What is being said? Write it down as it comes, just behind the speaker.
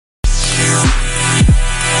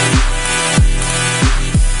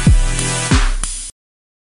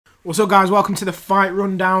What's up, guys? Welcome to the Fight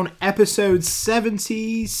Rundown, episode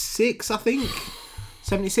 76, I think.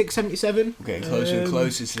 76, 77. We're getting closer and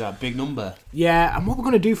closer to that big number. Yeah, and what we're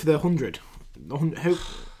going to do for the 100.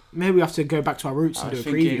 Maybe we have to go back to our roots and do a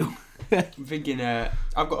preview. I'm thinking,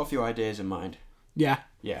 I've got a few ideas in mind. Yeah.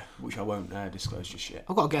 Yeah, which I won't disclose just yet.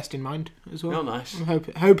 I've got a guest in mind as well. Oh, nice. I'm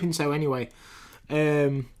hoping so anyway.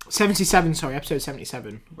 77, sorry, episode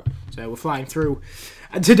 77. Right. So we're flying through.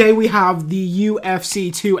 And today we have the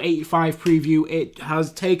UFC 285 preview. It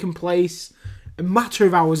has taken place a matter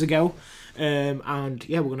of hours ago. And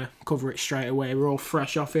yeah, we're going to cover it straight away. We're all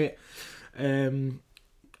fresh off it. I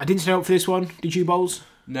didn't stay up for this one. Did you, Bowles?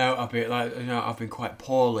 No, I've been quite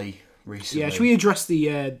poorly recently. Yeah, should we address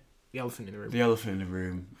the elephant in the room? The elephant in the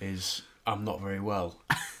room is I'm not very well.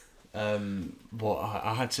 But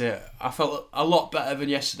I felt a lot better than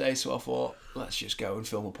yesterday, so I thought, let's just go and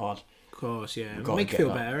film a pod. Of course, yeah. Make you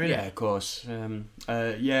feel better, innit? Yeah, of course.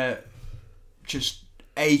 Just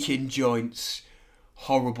aching joints,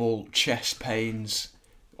 horrible chest pains,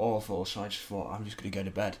 awful, so I just thought, I'm just going to go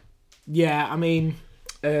to bed. Yeah, I mean,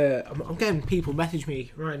 I'm getting people message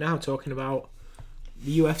me right now talking about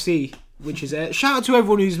the UFC, which is a shout out to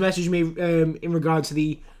everyone who's messaged me in regard to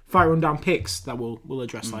the Fight Rundown picks that we'll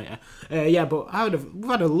address later. But we've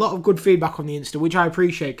had a lot of good feedback on the Insta, which I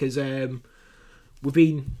appreciate because we've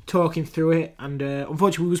been talking through it, and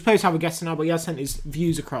unfortunately we were supposed to have a guest tonight, but he has sent his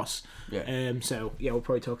views across. Yeah. So yeah, we'll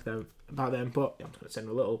probably talk about them. But I'm just gonna send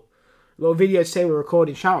a little video to say we're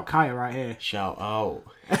recording. Shout out Kaya right here. Shout out.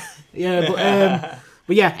 Yeah,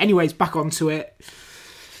 but yeah. Anyways, back onto it.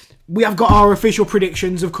 We have got our official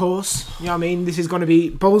predictions, of course. You know what I mean? This is going to be...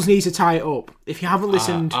 Bowles needs to tie it up. If you haven't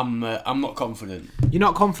listened... I'm not confident. You're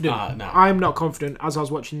not confident? No. I'm not confident, as I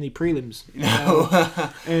was watching the prelims. No,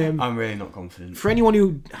 I'm really not confident. For anyone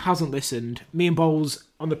who hasn't listened, me and Bowles,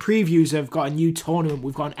 on the previews, have got a new tournament.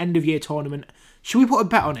 We've got an end-of-year tournament. Should we put a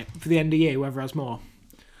bet on it for the end of the year, whoever has more?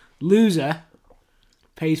 Loser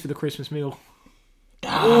pays for the Christmas meal.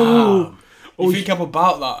 Damn. You think I'm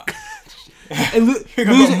about that?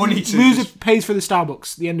 Loser pays for the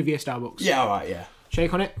Starbucks, the end of year Starbucks. Yeah, alright, yeah.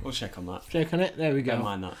 Shake on it? We'll shake on that. Shake on it? There we go. Don't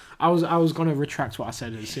mind that. I was going to retract what I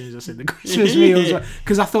said as soon as I said the Christmas meals,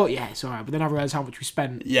 because I thought, yeah, it's alright, but then I realised how much we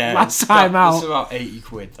spent last time out. It's about 80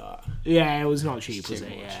 quid, that. Yeah, it was not cheap, was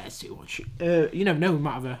it? Yeah, it's too much. You never know, we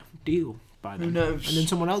might have a deal by then. Who knows? And then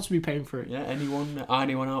someone else will be paying for it. Yeah, anyone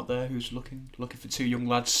out there who's looking for two young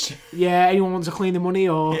lads? Yeah, anyone wants to clean the money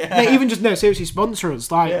or seriously sponsor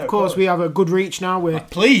us. Of course, we have a good reach now.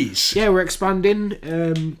 Please. Yeah, we're expanding.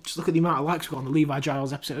 Just look at the amount of likes we got on the Levi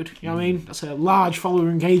Giles episode. You know what I mean? That's a large follower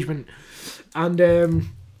engagement. And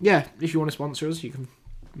if you want to sponsor us, you can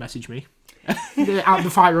message me at the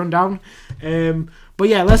Fight Rundown. But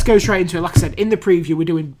yeah, let's go straight into it. Like I said, in the preview, we're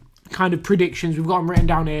doing kind of predictions. We've got them written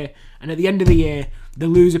down here. And at the end of the year, the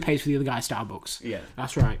loser pays for the other guy's Starbucks. Yeah.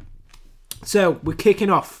 That's right. So, we're kicking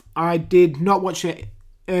off. I did not watch the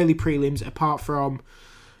early prelims apart from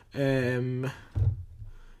Ian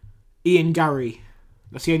Gary.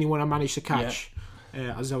 That's the only one I managed to catch.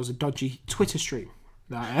 Yeah. As there was a dodgy Twitter stream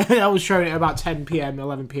that was showing at about 10 p.m,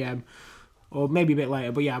 11 p.m. Or maybe a bit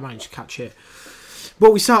later. But yeah, I managed to catch it.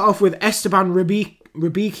 But we start off with Esteban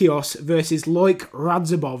Rubikios versus Loik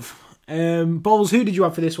Radzhabov. Bowles, who did you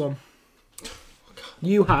have for this one?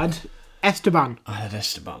 You had Esteban. I had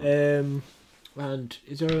Esteban. And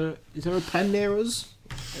is there a pen near us?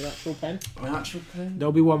 An actual pen? An actual pen?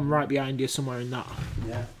 There'll be one right behind you somewhere in that.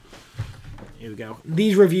 Yeah. Here we go.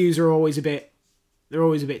 These reviews are always a bit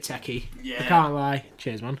techie. Yeah. I can't lie.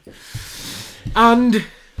 Cheers, man. And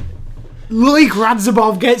Loik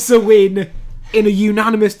Radzhabov gets a win in a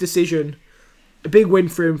unanimous decision. A big win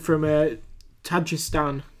for him from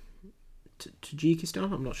Tajikistan.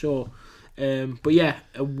 Tajikistan? I'm not sure. But yeah,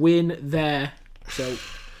 a win there. So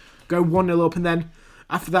go 1-0 up, and then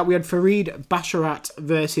after that we had Farid Basharat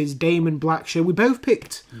versus Damon Blackshear. We both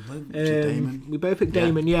picked Damon. We both picked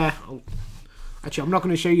Damon, yeah. Actually, I'm not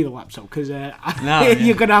going to show you the laptop because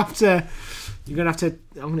you're gonna have to.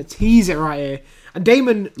 I'm going to tease it right here. And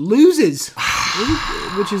Damon loses,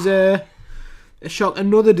 which is a shock.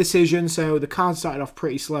 Another decision. So the card started off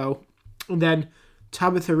pretty slow, and then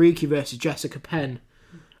Tabitha Ricci versus Jessica Penn.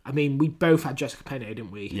 I mean, we both had Jessica Penn here, didn't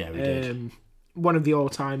we? Yeah, we did. One of the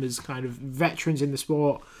all-timers, kind of veterans in the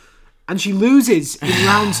sport. And she loses in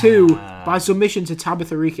round 2 by submission to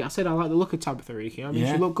Tabitha Ricci. I said I like the look of Tabitha Ricci. I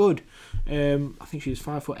mean, she looked good. I think she was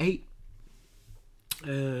 5'8".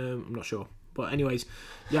 I'm not sure. But anyways,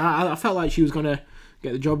 yeah, I felt like she was going to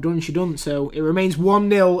get the job done. She done. So it remains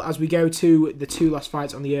 1-0 as we go to the 2 last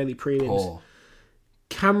fights on the early prelims.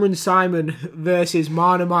 Cameron Simon versus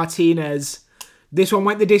Mana Martinez. This one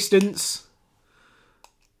went the distance.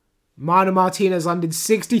 Mana Martinez landed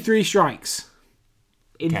 63 strikes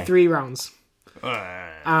in 3 rounds.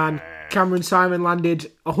 And Cameron Simon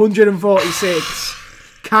landed 146.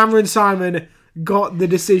 Cameron Simon got the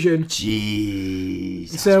decision. Jeez.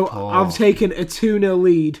 So I've taken a 2-0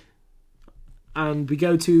 lead. And we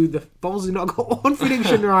go to the Balls have not got one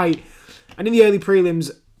prediction right. And in the early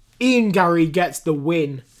prelims, Ian Gary gets the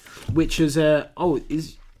win, which is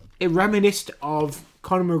is it reminiscent of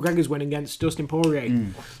Conor McGregor's win against Dustin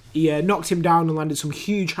Poirier. He knocked him down and landed some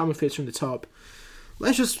huge hammer fists from the top.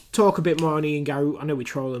 Let's just talk a bit more on Ian Gary. I know we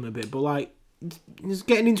troll him a bit, but like, he's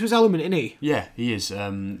getting into his element, isn't he? Yeah, he is.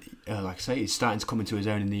 Like I say, he's starting to come into his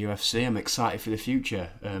own in the UFC. I'm excited for the future.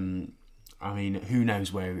 I mean, who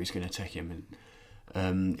knows where he's going to take him,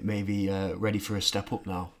 and maybe ready for a step up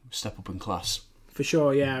now, step up in class. For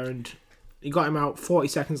sure, yeah, and he got him out 40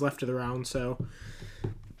 seconds left of the round, so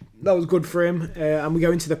that was good for him. And we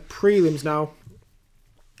go into the prelims now,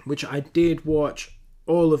 which I did watch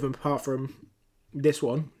all of them apart from this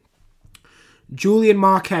one. Julian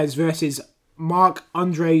Marquez versus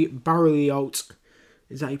Marc-Andre Barriault.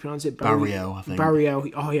 Is that how you pronounce it? Barrio, I think. Barrio.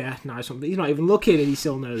 Oh, yeah, nice one. But he's not even looking and he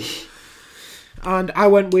still knows. And I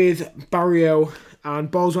went with Barrio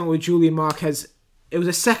and Bowles went with Julian Marquez. It was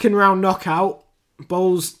a second round knockout.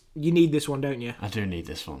 Bowles, you need this one, don't you? I do need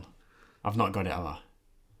this one. I've not got it, have I?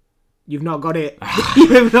 You've not got it. You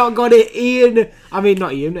have not got it.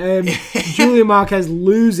 Not Ian. Julian Marquez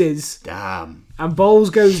loses. Damn. And Bowles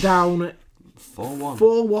goes down 4-1.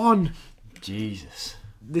 4-1. Jesus.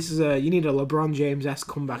 This is you need a LeBron James-esque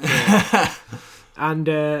comeback here. And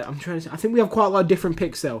I'm trying to. I think we have quite a lot of different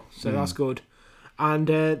picks though, so that's good. And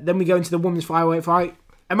then we go into the women's flyweight fight.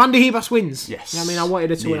 Amanda Hebas wins. Yes. I mean, I wanted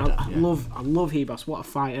her to win. I love Hebas. What a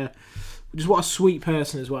fighter. Just what a sweet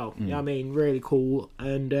person as well. Yeah, I mean, really cool.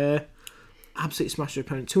 And absolutely smashed her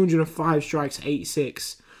opponent. 205 strikes,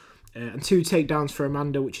 86. And 2 takedowns for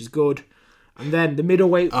Amanda, which is good. And then the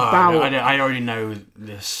middleweight bout. I already know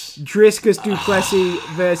this. Dricus du Plessis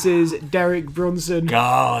versus Derek Brunson.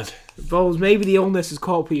 God. Bowles, maybe the illness has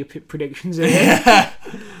caught up with your predictions here.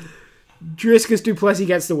 Dricus du Plessis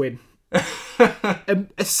gets the win.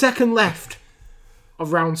 A second left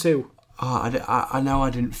of round 2. I know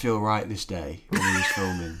I didn't feel right this day when we was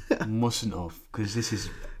filming. Mustn't have, because this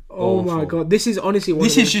is awful. My God. This is honestly...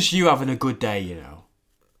 This is just you having a good day, you know.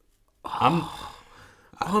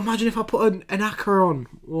 Imagine if I put an ACCA on.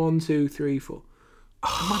 1, 2, 3, 4.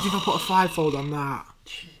 Imagine if I put a 5-fold on that.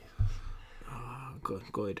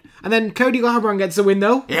 Good. And then Cody Garbrandt gets the win,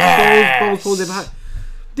 though. Yes! Bowles pulls it back.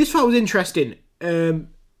 This fight was interesting. A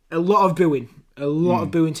lot of booing. A lot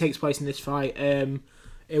of booing takes place in this fight.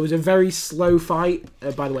 It was a very slow fight.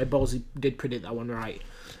 By the way, Bowles did predict that one right.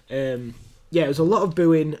 It was a lot of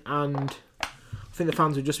booing, and I think the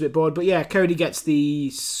fans were just a bit bored. But yeah, Cody gets the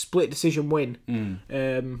split decision win.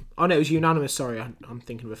 No, it was unanimous. Sorry, I'm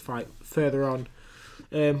thinking of a fight further on.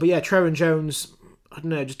 But yeah, Trevor Jones, I don't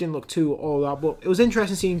know, just didn't look too all that. But it was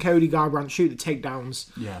interesting seeing Cody Garbrandt shoot the takedowns.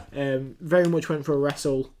 Yeah. Very much went for a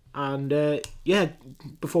wrestle. And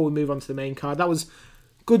before we move on to the main card, that was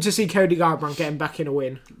good to see Cody Garbrandt getting back in a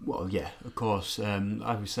win. Well, yeah, of course.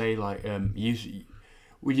 I would say, like,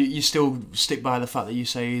 you still stick by the fact that you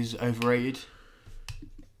say he's overrated?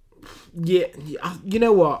 Yeah, you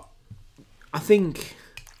know what? I think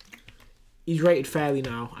he's rated fairly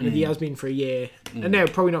now, and he has been for a year. No,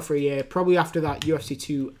 probably not for a year. Probably after that UFC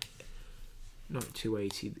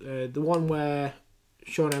 280. The one where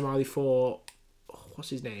Sean O'Malley fought, what's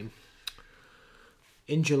his name?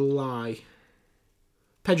 In July.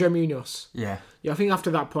 Pedro Munoz. Yeah. I think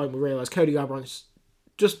after that point we realised Cody Garbrandt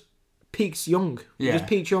just peaks young. Yeah. Just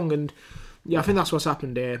peaks young, and I think that's what's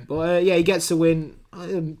happened here. But he gets the win.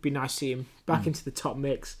 It'd be nice to see him back into the top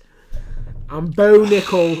mix. And Bo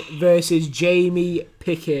Nickel versus Jamie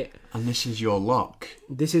Pickett. And this is your lock.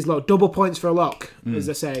 This is lock. Double points for a lock, as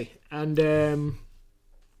they say. And oh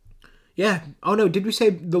no, did we say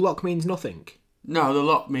the lock means nothing? No, the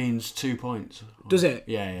lock means 2 points. Does it?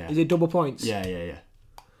 Yeah. Is it double points? Yeah.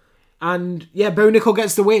 And Bo Nickel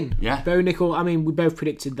gets the win. Yeah. Bo Nickel, I mean, we both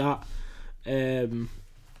predicted that.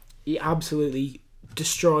 He absolutely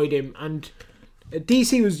destroyed him. And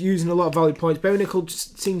DC was using a lot of valid points. Bo Nickel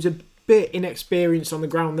just seems a bit inexperienced on the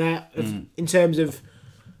ground there in terms of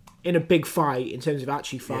in a big fight, in terms of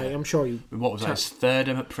actually fighting. Yeah. I'm sure you... What was that, his third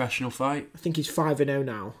professional fight? I think he's 5-0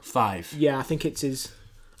 now. 5? Yeah, I think it's his...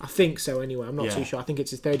 I think so anyway. I'm not too sure. I think it's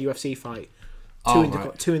his third UFC fight.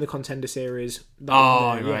 2 in the Contender Series.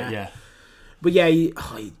 Yeah. But yeah,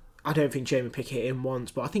 I don't think Jamie Pickett hit him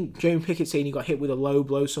once, but I think Jamie Pickett saying he got hit with a low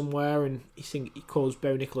blow somewhere, and he caused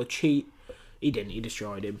Bo Nickel a cheat. He didn't. He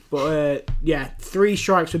destroyed him. But, 3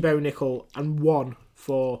 strikes for Bo Nickel and 1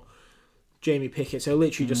 for Jamie Pickett. So,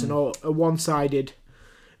 literally just a one-sided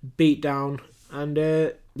beatdown. And,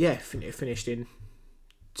 it finished in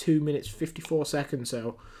 2 minutes, 54 seconds.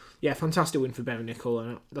 So, fantastic win for Bo Nickel.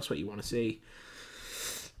 And that's what you want to see.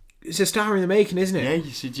 It's a star in the making, isn't it?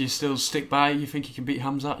 Yeah, do you still stick by you think you can beat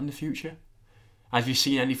Hamzat in the future? Have you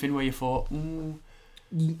seen anything where you thought, Or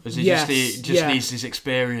needs his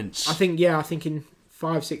experience? I think in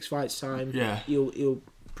 5-6 fights time, he'll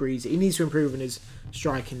breeze it. He needs to improve in his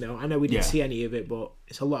striking though. I know we didn't see any of it, but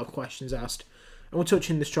it's a lot of questions asked. And we'll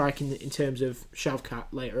touch on the striking in terms of Shavkat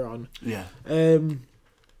later on. Yeah. And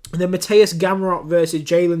then Mateus Gamrot versus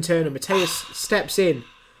Jalen Turner. Mateus steps in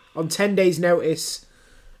on 10 days' notice.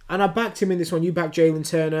 And I backed him in this one. You backed Jalen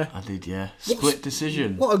Turner. I did, yeah. Split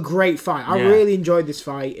decision. What a great fight. I really enjoyed this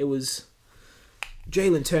fight. It was...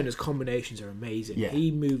 Jalen Turner's combinations are amazing. Yeah.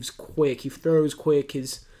 He moves quick. He throws quick.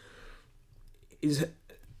 His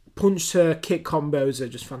punch-to-kick combos are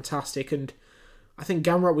just fantastic. And I think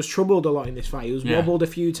Gamrot was troubled a lot in this fight. He was wobbled a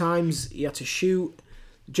few times. He had to shoot.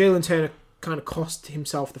 Jalen Turner kind of cost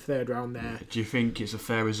himself the third round there. Do you think it's a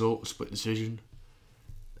fair result, split decision?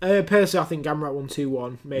 Personally, I think Gamrot won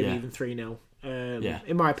 2-1, maybe even 3-0,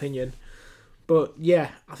 in my opinion. But,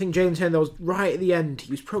 I think Jalen Turner was right at the end. He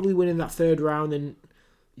was probably winning that third round, and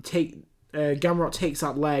Gamrot takes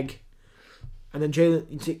that leg, and then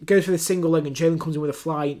Jalen goes for the single leg, and Jalen comes in with a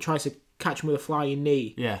fly, tries to catch him with a flying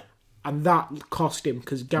knee. Yeah. And that cost him,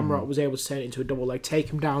 because Gamrot was able to turn it into a double leg, take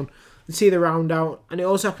him down, and see the round out. And it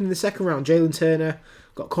also happened in the second round. Jalen Turner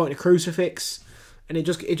got caught in a crucifix, and it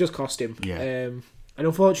just cost him. Yeah. And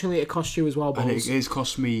unfortunately, it cost you as well, Balls. And it has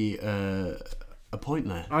cost me a point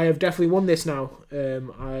there. I have definitely won this now.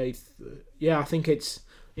 I think it's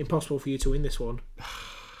impossible for you to win this one,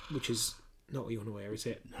 which is not what you want to wear, is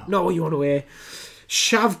it? No. Not what you want to wear.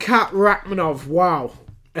 Shavkat Rakhmonov, wow.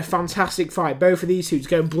 A fantastic fight. Both of these dudes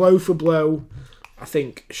going blow for blow. I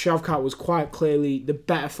think Shavkat was quite clearly the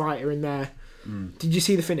better fighter in there. Did you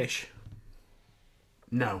see the finish?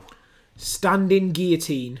 No. Standing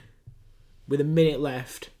guillotine with a minute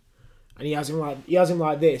left, and he has him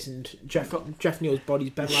like this, and Jeff Neal's body's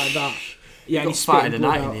bent like that. Yeah, got fight of the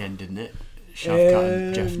night in the end, didn't it? Shavkat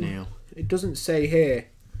and Jeff Neal. It doesn't say here.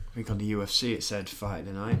 I think on the UFC it said fight of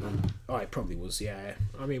the night. Then. Oh, it probably was. Yeah,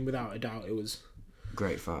 I mean, without a doubt, it was.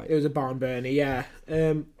 Great fight. It was a barn burner. Yeah.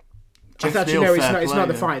 Jeff actually, Neal, no, it's not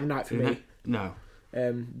the fight of the night for me. No.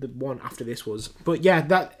 The one after this was, but yeah,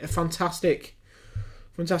 that a fantastic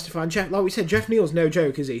fight. And Jeff, like we said, Jeff Neal's no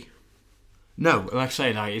joke, is he? No, like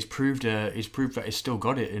I say, he's proved that he's still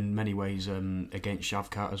got it in many ways against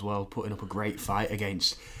Shavkat as well, putting up a great fight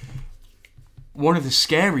against one of the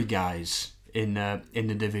scary guys in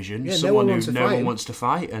the division, someone who no one wants to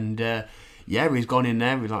fight, and he's gone in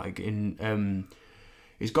there with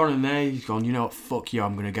he's gone in there, he's gone, you know what, fuck you,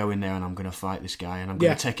 I'm going to go in there and I'm going to fight this guy and I'm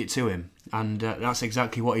going to take it to him, and that's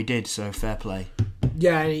exactly what he did. So fair play.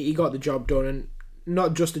 Yeah, and he got the job done, and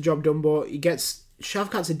not just the job done, but he gets.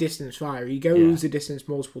 Shavkat's a distance fighter. He goes the distance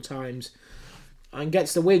multiple times and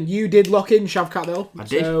gets the win. You did lock in Shavkat though. I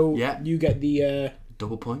did. So yeah. You get the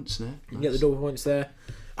double points there. You get the double points there.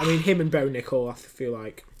 I mean, him and Bo Nickel, I feel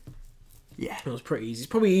like it was pretty easy.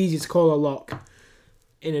 It's probably easy to call a lock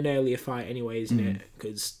in an earlier fight anyway, isn't it?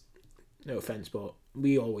 Because, no offence, but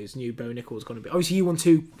we always knew Bo Nickel was going to be... Obviously, you weren't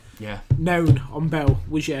too known on Bo,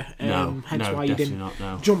 was you? No, hence why you didn't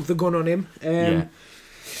not, jump the gun on him.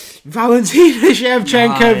 Valentina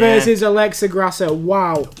Shevchenko versus Alexa Grasso.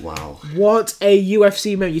 Wow. What a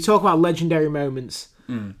UFC moment. You talk about legendary moments,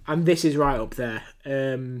 and this is right up there.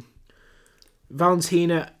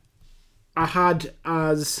 Valentina, I had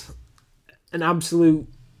as an absolute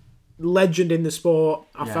legend in the sport.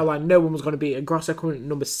 I felt like no one was going to beat her. Grasso coming at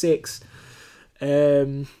number 6.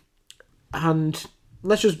 And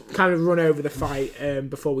let's just kind of run over the fight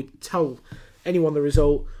before we tell anyone the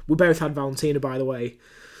result. We both had Valentina, by the way.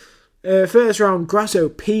 First round, Grasso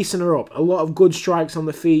piecing her up. A lot of good strikes on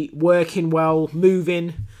the feet, working well,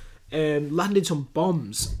 moving, landed some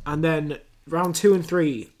bombs. And then round 2 and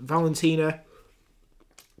 3, Valentina,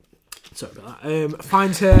 sorry about that,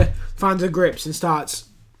 finds her grips and starts,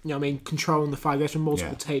 controlling the fight. Goes for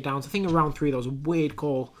multiple takedowns. I think in round 3 there was a weird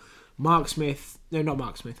call. Mark Smith, no, not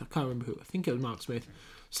Mark Smith. I can't remember who. I think it was Mark Smith.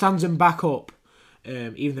 Stands him back up,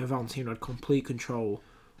 even though Valentina had complete control.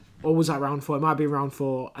 Or was that round 4? It might be round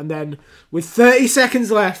 4. And then, with 30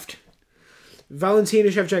 seconds left, Valentina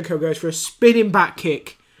Shevchenko goes for a spinning back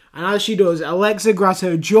kick. And as she does, Alexa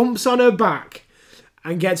Grasso jumps on her back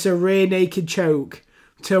and gets a rear naked choke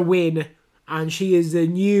to win. And she is the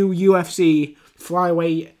new UFC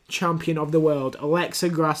flyweight champion of the world. Alexa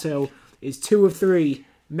Grasso is 2 of 3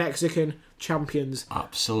 Mexican champions.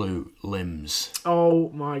 Absolute limbs. Oh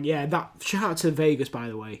my, yeah. That shout out to Vegas, by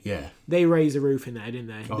the way. Yeah. They raised the roof in there, didn't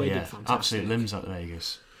they? Oh, They yeah. did fantastic. Absolute limbs at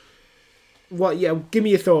Vegas. What? Yeah. Give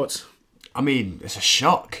me your thoughts. I mean, it's a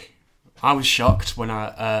shock. I was shocked when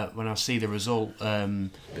I see the result.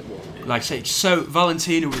 Like I say, so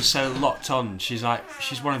Valentina was so locked on. She's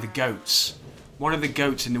one of the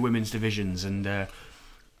goats in the women's divisions, and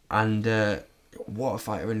what a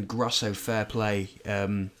fighter! And Grasso, fair play,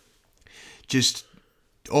 just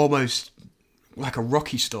almost like a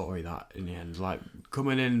Rocky story that in the end, like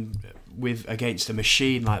coming in against a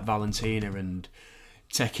machine like Valentina and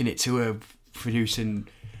taking it to her, producing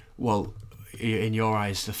well. In your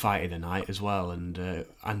eyes, the fight of the night as well, and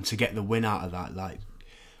to get the win out of that, like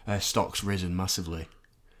stock's risen massively.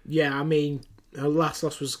 Yeah, I mean, her last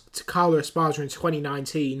loss was to Carla Esparza in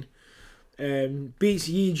 2019. Beats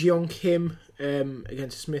Yi Jeong Kim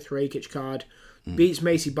against a Smith Rakic card. Beats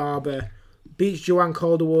Macy Barber. Beats Joanne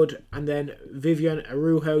Calderwood, and then Vivian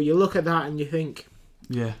Araujo. You look at that and you think,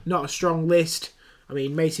 yeah, not a strong list. I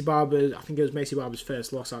mean, Macy Barber. I think it was Macy Barber's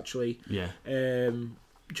first loss actually. Yeah.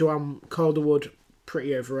 Joanne Calderwood,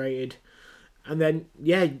 pretty overrated. And then,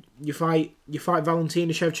 yeah, you fight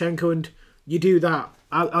Valentina Shevchenko, and you do that.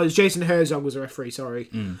 It was Jason Herzog was a referee, sorry.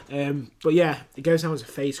 But yeah, it goes down as a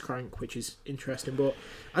face crank, which is interesting. But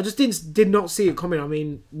I just did not see it coming. I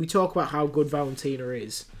mean, we talk about how good Valentina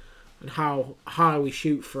is, and how high we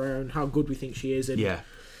shoot for her, and how good we think she is. And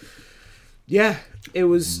yeah, it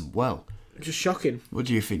was just shocking. What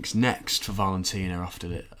do you think's next for Valentina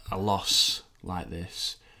after a loss like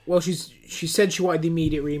this? Well, she said she wanted the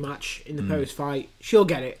immediate rematch in the post-fight. She'll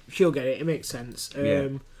get it. It makes sense.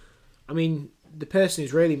 I mean, the person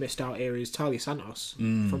who's really missed out here is Talia Santos,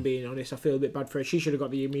 if I'm being honest. I feel a bit bad for her. She should have got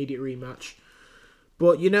the immediate rematch.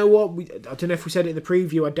 But you know what? I don't know if we said it in the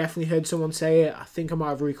preview. I definitely heard someone say it. I think I might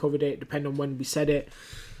have recovered it, depending on when we said it.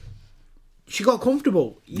 She got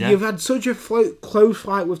comfortable. Yeah. You've had such a close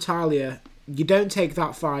fight with Talia. You don't take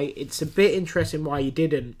that fight. It's a bit interesting why you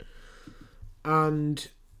didn't. And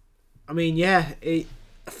I mean, yeah, I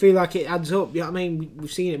feel like it adds up. Yeah, I mean,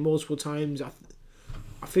 we've seen it multiple times. I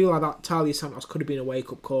feel like that Talia Santos could have been a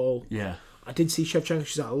wake-up call. Yeah. I did see Shevchenko.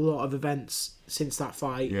 She's at a lot of events since that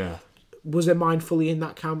fight. Yeah. Was her mind fully in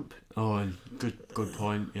that camp? Oh, and good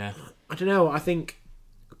point. Yeah. I don't know. I think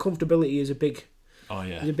comfortability is a big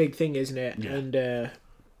thing, isn't it? Yeah. And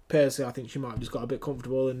personally, I think she might have just got a bit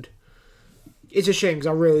comfortable. And it's a shame because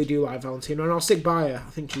I really do like Valentina, and I'll stick by her. I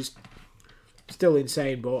think she's still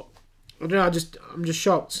insane, but I don't know. I'm just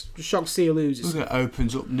shocked. Just shocked to see her lose. It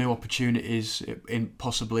opens up new opportunities,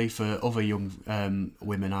 possibly for other young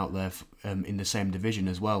women out there in the same division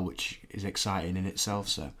as well, which is exciting in itself.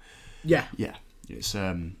 So, yeah, it's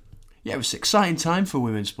it was an exciting time for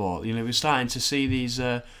women's sport. You know, we're starting to see these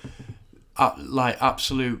like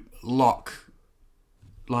absolute lock,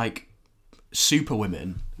 like super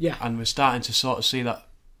women. Yeah, and we're starting to sort of see that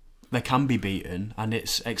they can be beaten, and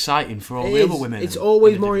it's exciting for all the other women. It's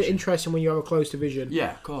always more interesting when you have a close division.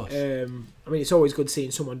 Yeah, of course. I mean, it's always good seeing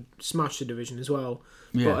someone smash the division as well.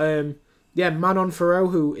 Yeah. But Manon Farrow,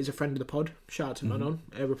 who is a friend of the pod, shout out to Manon,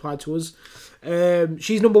 replied to us.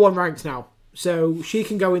 She's number 1 ranked now, so she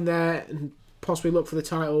can go in there and possibly look for the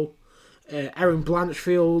title. Erin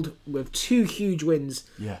Blanchfield with 2 huge wins.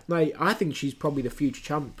 Yeah. Like, I think she's probably the future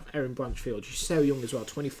champ, Erin Blanchfield. She's so young as well,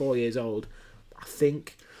 24 years old, I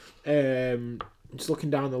think. Just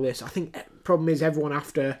looking down the list, I think problem is everyone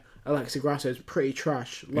after Alexa Grasso is pretty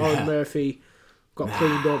trash. Lauren Murphy got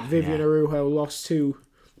cleaned up. Vivian Araujo lost to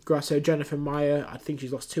Grasso. Jennifer Meyer, I think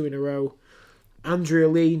she's lost 2 in a row. Andrea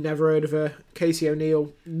Lee, never heard of her. Casey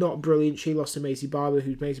O'Neill, not brilliant. She lost to Macy Barber,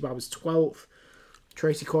 who's Macy Barber's 12th.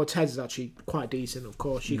 Tracy Cortez is actually quite decent, of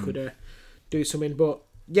course. She could do something, but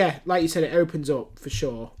yeah, like you said, it opens up for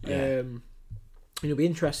sure. Yeah. It'll be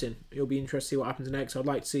interesting. It'll be interesting to see what happens next. I'd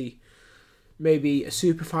like to see maybe a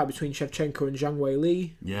super fight between Shevchenko and Zhang Wei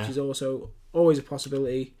Li, which is also always a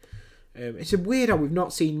possibility. It's a weird how we've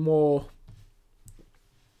not seen more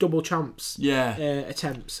double champs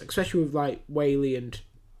attempts, especially with like Wei Li and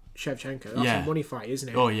Shevchenko. That's a money fight, isn't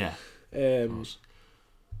it? Oh, yeah.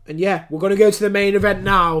 And yeah, we're going to go to the main event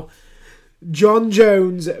now. John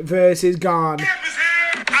Jones versus Garn.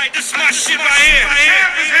 Alright, this is my shit right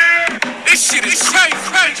here. This shit is crazy.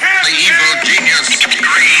 The evil genius. The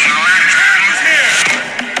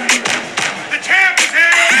champ is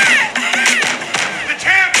here. The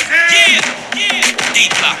champ is here. Yeah.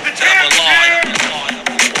 D-Block. The champ is here.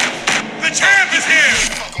 The champ is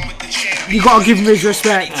here. You got to give him his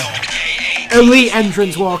respect. Elite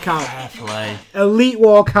entrance walkout. play. Elite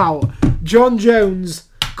walkout. John Jones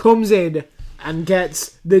comes in and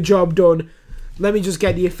gets the job done. Let me just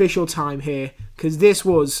get the official time here, because this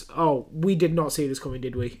was... Oh, we did not see this coming,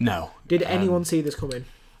 did we? No. Did anyone see this coming?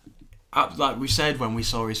 Like we said when we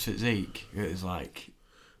saw his physique, it was like...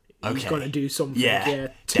 Okay. He's got to do something. Yeah.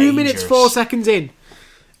 2 minutes, 4 seconds in.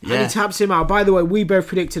 Yeah. And he taps him out. By the way, we both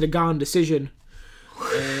predicted a Garn decision.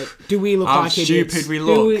 Do we look How like idiots? stupid we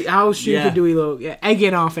look. How stupid do we look? Yeah, egg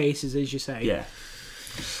in our faces, as you say. Yeah.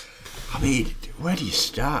 I mean, where do you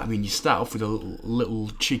start? I mean, you start off with a little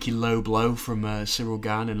cheeky low blow from Cyril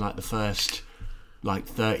Gane in like the first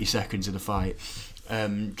 30 seconds of the fight.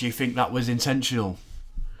 Do you think that was intentional?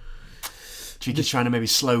 Do you think he's trying to maybe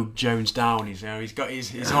slow Jones down? He's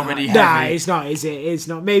already heavy. Nah, it's not, is it? It's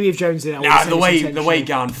not. Maybe if Jones did it, Nah, the way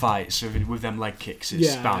Gane fights with them leg kicks,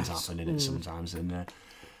 it's bound to happen in it sometimes.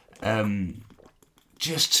 And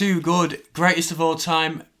just too good. Greatest of all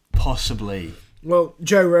time, possibly. Well,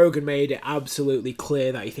 Joe Rogan made it absolutely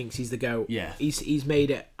clear that he thinks he's the GOAT. Yeah. He's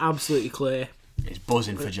made it absolutely clear. It's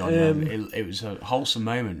buzzing for John. It was a wholesome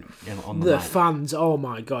moment on the night. Fans, oh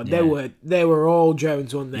my god, Yeah. they were all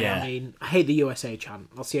Jones, weren't they? Yeah. I mean, I hate the USA chant.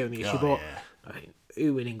 That's the only issue. Oh, but yeah. I mean,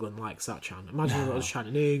 who in England likes that chant? Imagine if I was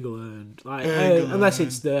chanting England, unless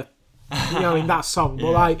it's the, that song.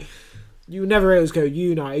 But you never always go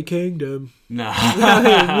United Kingdom. No.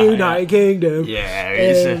 United Kingdom. Yeah,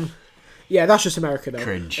 it's yeah, that's just America though.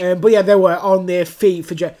 Cringe. But yeah, they were on their feet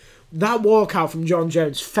for that walkout from John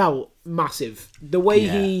Jones felt massive. The way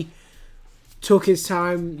he took his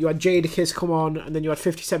time. You had Jadakiss come on, and then you had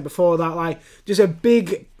 50 Cent before that. Just a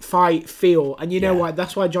big fight feel. And you know what?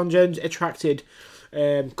 That's why John Jones attracted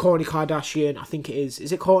Kourtney Kardashian. I think it is.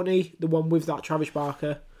 Is it Kourtney? The one with that Travis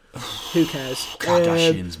Barker? Who cares?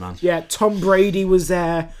 Kardashians, man. Yeah, Tom Brady was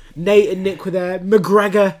there. Nate and Nick were there.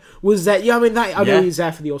 McGregor was there. Yeah, I mean, I know he was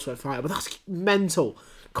there for the Ultimate Fighter, but that's mental.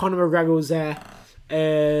 Conor McGregor was there.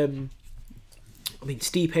 I mean,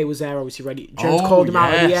 Stipe was there, obviously ready. Jones called him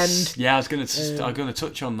out at the end. Yeah, I was going to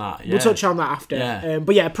touch on that. Yeah. We'll touch on that after. Yeah.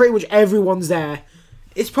 But yeah, pretty much everyone's there.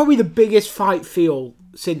 It's probably the biggest fight feel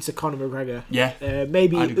since a Conor McGregor. Yeah.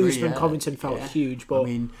 Maybe I'd agree, Usman Covington felt huge, but... I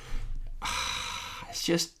mean, it's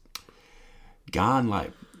just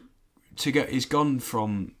Gane, he's gone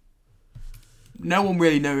from no one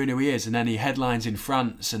really knowing who he is, and then he headlines in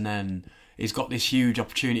France, and then he's got this huge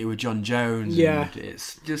opportunity with John Jones. Yeah. And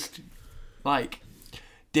it's just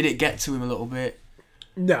did it get to him a little bit?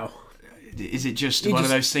 No. Is it just one of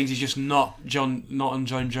those things? He's just not on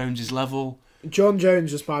John Jones's level. John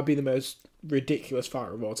Jones just might be the most ridiculous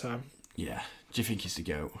fighter of all time. Yeah. Do you think he's the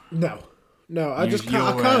GOAT? No, I just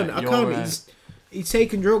can't. I can't. He's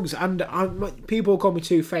taken drugs, and people call me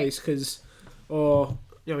two-faced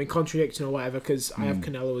contradicting or whatever, because I have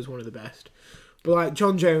Canelo as one of the best. But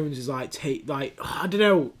John Jones is I don't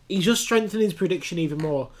know. He's just strengthened his prediction even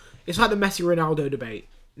more. It's like the Messi-Ronaldo debate.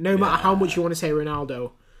 No matter how much you want to say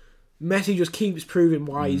Ronaldo, Messi just keeps proving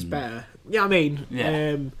why he's better. Yeah, I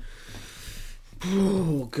mean,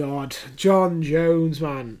 oh god, John Jones,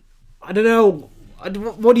 man. I don't know.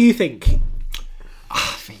 What do you think?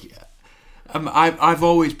 I've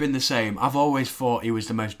always been the same. I've always thought he was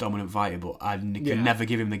the most dominant fighter, but I can never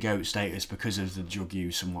give him the GOAT status because of the drug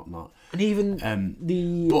use and whatnot. And even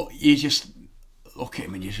But you just look at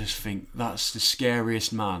him and you just think that's the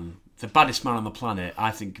scariest man, the baddest man on the planet.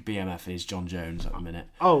 I think BMF is John Jones at the minute.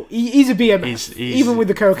 Oh, he's a BMF. Even with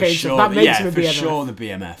the cocaine stuff, that makes him a BMF. Yeah, for sure the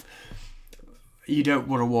BMF. You don't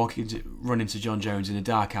want to run into John Jones in a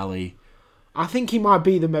dark alley. I think he might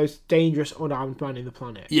be the most dangerous unarmed man in the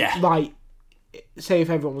planet. Yeah. Say if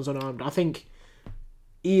everyone was unarmed, I think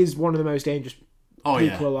he is one of the most dangerous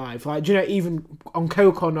people alive. Do you know, even on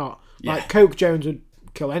coke or not, Coke Jones would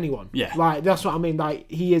kill anyone. Yeah. That's what I mean.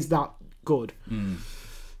 He is that good.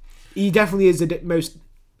 He definitely is the most.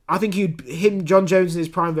 I think John Jones in his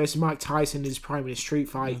prime versus Mike Tyson in his prime in his street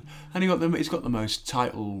fight. And he's got the most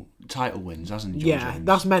title wins, hasn't he? John Jones?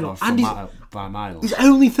 That's mental. By miles. He's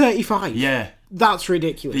only 35. Yeah. That's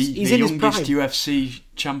ridiculous. He's in his prime. The youngest UFC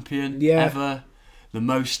champion ever. The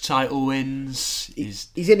most title wins. He's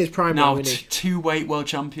in his prime now, isn't he? Two-weight world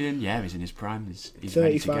champion. Yeah, he's in his prime. He's 35.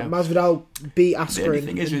 ready to go. Masvidal beat Askren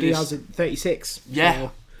and Diaz at 36. Yeah.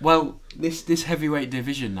 So. Well, this heavyweight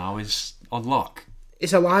division now is on lock.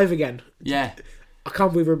 It's alive again. Yeah. I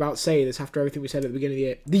can't believe we're about to say this after everything we said at the beginning of the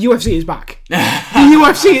year. The UFC is back. The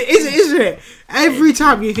UFC, isn't it? Every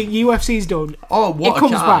time you think UFC's done, it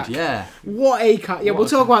comes back. Yeah. What a card. Yeah, we'll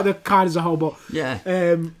talk about the card as a whole, but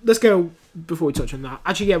let's go before we touch on that.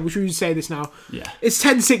 Actually, yeah, we should say this now. Yeah. It's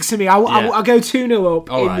 10-6 to me. I'll go 2-0 up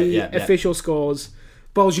in the official scores.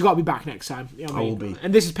 Balls, you got to be back next time. You know what I mean? will be.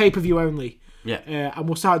 And this is pay-per-view only. Yeah. And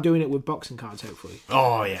we'll start doing it with boxing cards, hopefully.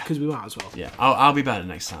 Oh, yeah. Because we might as well. Yeah, I'll be better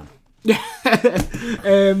next time.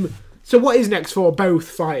 So what is next for both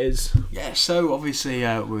fighters? Yeah, so obviously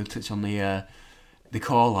we'll touch on the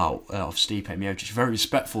call out of Stipe Miocic. Very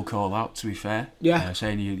respectful call out, to be fair. Yeah.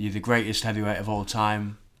 Saying you're the greatest heavyweight of all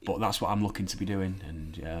time, but that's what I'm looking to be doing,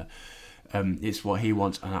 and it's what he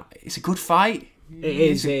wants. And it's a good fight. It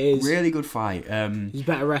is. Really good fight. He's a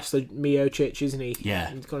better wrestler, Miocic, isn't he? Yeah.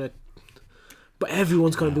 He's gonna. But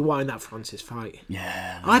everyone's gonna be wanting that Francis fight.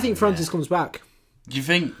 Yeah. I think Francis comes back. Do you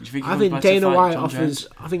think? I think Dana White offers.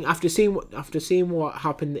 I think after seeing what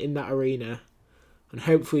happened in that arena, and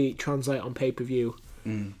hopefully translate on pay-per-view,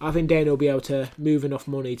 I think Dana will be able to move enough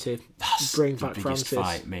money to bring back the Francis. biggest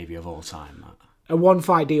fight maybe of all time. That. A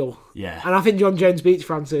one-fight deal. Yeah. And I think John Jones beats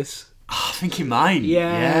Francis. I think he might.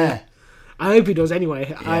 Yeah. I hope he does anyway.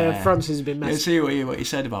 Yeah. Francis has been messed. See what he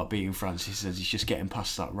said about beating Francis. He says he's just getting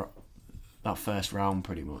past that first round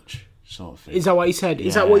pretty much. Sort of thing. Is that what he said?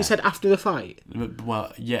 Is that what he said after the fight?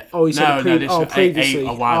 Well, yeah. Oh, he said previously.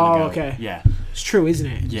 A while ago. Okay. Yeah. It's true, isn't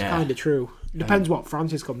it? Yeah. It's kind of true. Depends what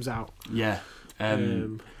Francis comes out. Yeah.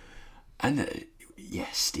 And the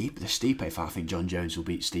Stipe fight, I think John Jones will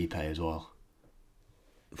beat Stipe as well.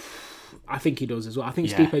 I think he does as well. I think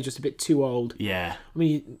Yeah. Stipe's just a bit too old. Yeah. I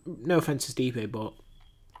mean, no offense to Stipe, but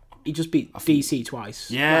he just beat DC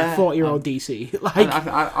twice. Yeah. 40-year-old DC.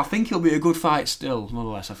 I think he'll be a good fight still,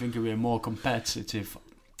 nonetheless. I think it'll be a more competitive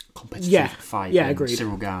fight Yeah, than agreed.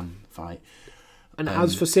 Cyril Gane fight. And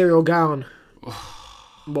as for Cyril Gane,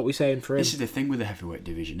 what we saying for him? This is the thing with the heavyweight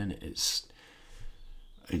division, isn't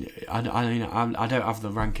it? I don't have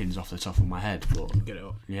the rankings off the top of my head, but Get it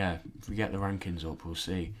up. yeah, if we get the rankings up, we'll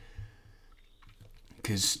see.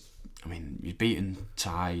 Because I mean, he's beaten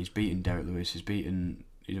Ty, he's beaten Derek Lewis, he's beaten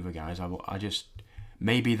the other guys. I just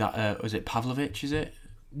maybe that was it Pavlovich? Is it?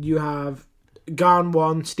 You have Gane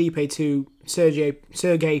 1, Stipe 2,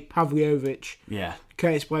 Sergey Pavlovich, Yeah.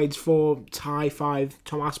 Curtis Blades 4, Ty 5,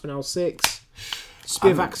 Tom Aspinall 6,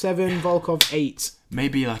 Spivak 7, Volkov 8.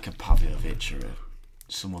 Maybe like a Pavlovich or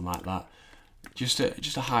someone like that. Just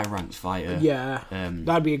a high ranked fighter. Yeah,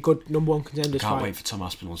 that'd be a good number one contenders Can't fight. wait for Tom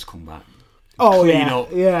Aspinall to come back. Oh Clean yeah, up.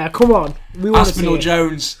 yeah. Come on, we want to see Aspinall it.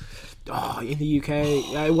 Jones. Oh, in the UK,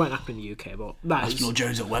 yeah, it won't happen in the UK, but that is. Aspinall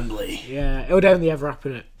Jones at Wembley. Yeah, it would only ever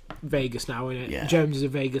happen at Vegas now, innit? Yeah. Jones is a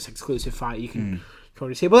Vegas exclusive fight. You can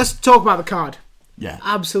probably see. But let's talk about the card. Yeah.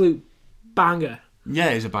 Absolute banger. Yeah,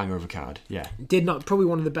 it's a banger of a card. Yeah. Probably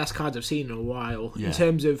one of the best cards I've seen in a while Yeah. in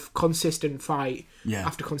terms of consistent fight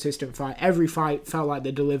after consistent fight. Every fight felt like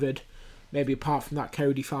they delivered, maybe apart from that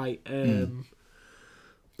Cody fight.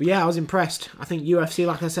 But yeah, I was impressed. I think UFC,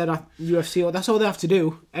 like I said, UFC, that's all they have to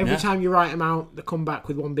do. Every time you write them out, they come back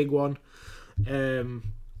with one big one. And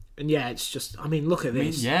yeah, it's just, I mean, look at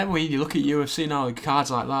this. When you look at UFC now,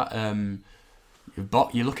 cards like that,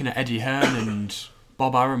 you're looking at Eddie Hearn and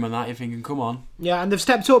Bob Arum and that, you're thinking, come on. Yeah, and they've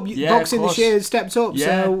stepped up. Boxing this year has stepped up.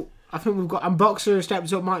 Yeah. So I think we've got, and Boxer has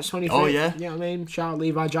stepped up March 25th. Oh, yeah. You know what I mean? Shout out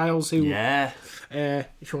Levi Giles, who, Yeah. if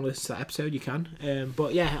you want to listen to that episode, you can.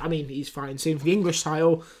 But yeah, I mean, he's fighting soon for the English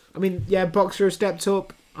title. I mean, yeah, Boxer has stepped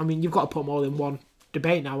up. I mean, you've got to put them all in one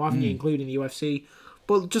debate now, haven't you, including the UFC.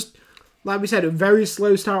 But just, like we said, a very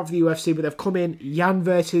slow start for the UFC, but they've come in Yan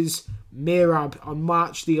versus Merab on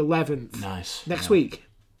March the 11th. Nice. Next week.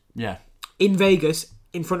 Yeah. In Vegas,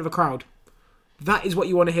 in front of a crowd. That is what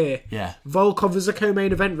you want to hear. Yeah. Volkov is a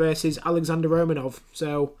co-main event versus Alexander Romanov.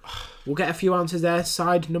 So we'll get a few answers there.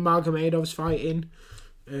 Side Nurmagomedov's fighting.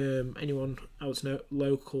 Anyone else know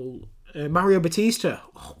local? Mario Batista.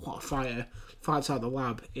 Oh, what a fighter. Fights out of the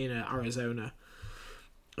lab in Arizona.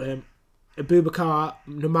 Abubakar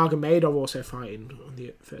Nurmagomedov also fighting on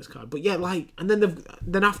the first card. But yeah, and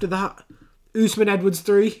then after that, Usman Edwards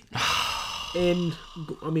 3. We'll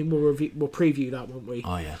preview that, won't we?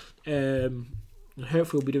 Oh, yeah. And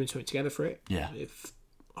hopefully we'll be doing something together for it. Yeah.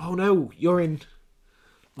 Oh no, you're in Leeds.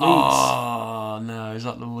 Oh, no, is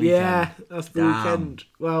that the weekend? Yeah, that's the weekend.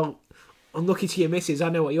 Well, unlucky to your missus, I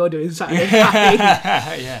know what you're doing Saturday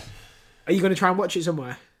night. Yeah. Are you going to try and watch it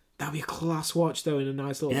somewhere? That'd be a class watch though, in a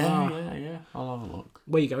nice little bar. Yeah. I'll have a look.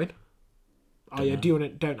 Where are you going? Oh yeah, do you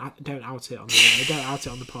want to don't out it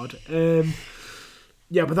on the pod.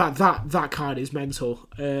 Yeah, but that card is mental.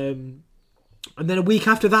 And then a week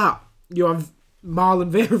after that, you have Marlon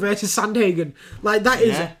Vera versus Sandhagen. That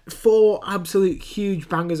is 4 absolute huge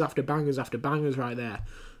bangers after bangers after bangers right there.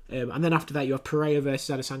 And then after that, you have Pereira versus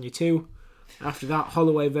Adesanya 2. After that,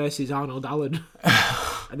 Holloway versus Arnold Allen.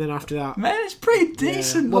 And then after that... Man, it's pretty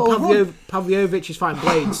decent. Well, Pavlovich is fighting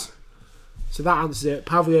Blades. So that answers it.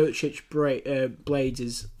 Pavlyucic Blades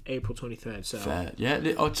is April 23rd. So fair. Yeah,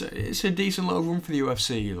 it's a decent little run for the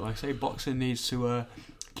UFC. Like I say, boxing needs to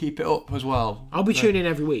keep it up as well. I'll be tuning in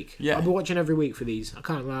every week. Yeah. I'll be watching every week for these. I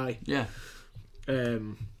can't lie. Yeah.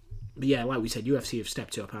 But yeah, like we said, UFC have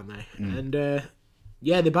stepped up, haven't they? And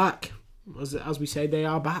yeah, they're back. As we say, they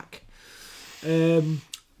are back. Have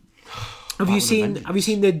you seen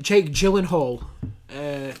the Jake Gyllenhaal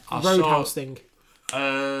Roadhouse thing?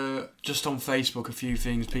 Just on Facebook, a few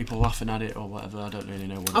things, people laughing at it or whatever. I don't really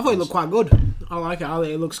know what. I thought it looked quite good. I like it.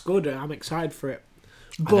 It looks good. I'm excited for it.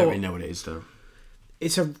 But I don't really know what it is though.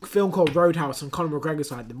 It's a film called Roadhouse, and Conor McGregor's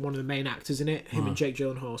like one of the main actors in it. Him and Jake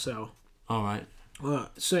Gyllenhaal. So, all right.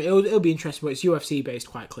 So it'll be interesting, but it's UFC based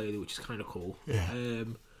quite clearly, which is kind of cool. Yeah.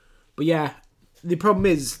 But yeah, the problem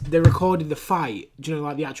is they recorded the fight. Do you know,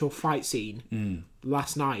 like the actual fight scene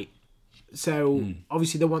last night? So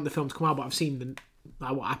obviously they want the film to come out, but I've seen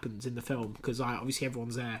what happens in the film because obviously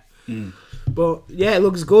everyone's there. But yeah, it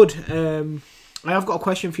looks good. I have got a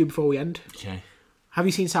question for you before we end. Okay. Have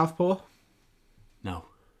you seen Southpaw? No.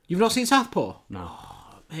 You've not seen Southpaw? No.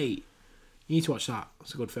 Oh, hey, you need to watch that.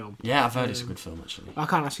 It's a good film. Yeah, I've heard it's a good film actually. I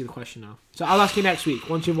can't ask you the question now, so I'll ask you next week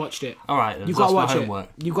once you've watched it. All right, then. You've got to watch homework.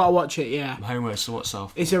 it. You've got to watch it. Yeah. My homework. So what's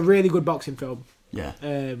South? It's a really good boxing film. Yeah.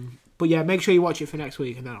 But yeah, make sure you watch it for next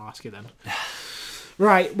week, and then I'll ask you then.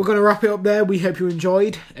 Right, we're gonna wrap it up there. We hope you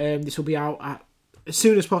enjoyed. This will be out as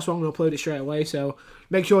soon as possible. I'm gonna upload it straight away. So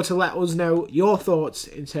make sure to let us know your thoughts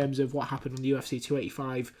in terms of what happened on the UFC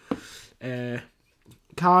 285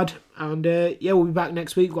 card. And yeah, we'll be back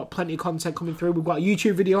next week. We've got plenty of content coming through. We've got a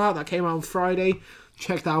YouTube video out that came out on Friday.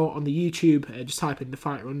 Check that out on the YouTube. Just type in the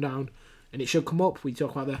Fight Rundown, and it should come up. We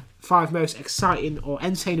talk about the 5 most exciting or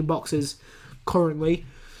entertaining boxers currently.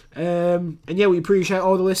 And yeah, we appreciate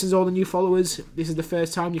all the listeners, all the new followers. This is the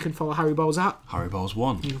first time you can follow Harry Bowles at Harry Bowles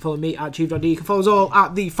 1. You can follow me at Chief.D. You can follow us all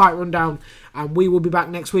at the Fight Rundown, and we will be back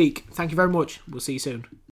next week. Thank you very much. We'll see you soon.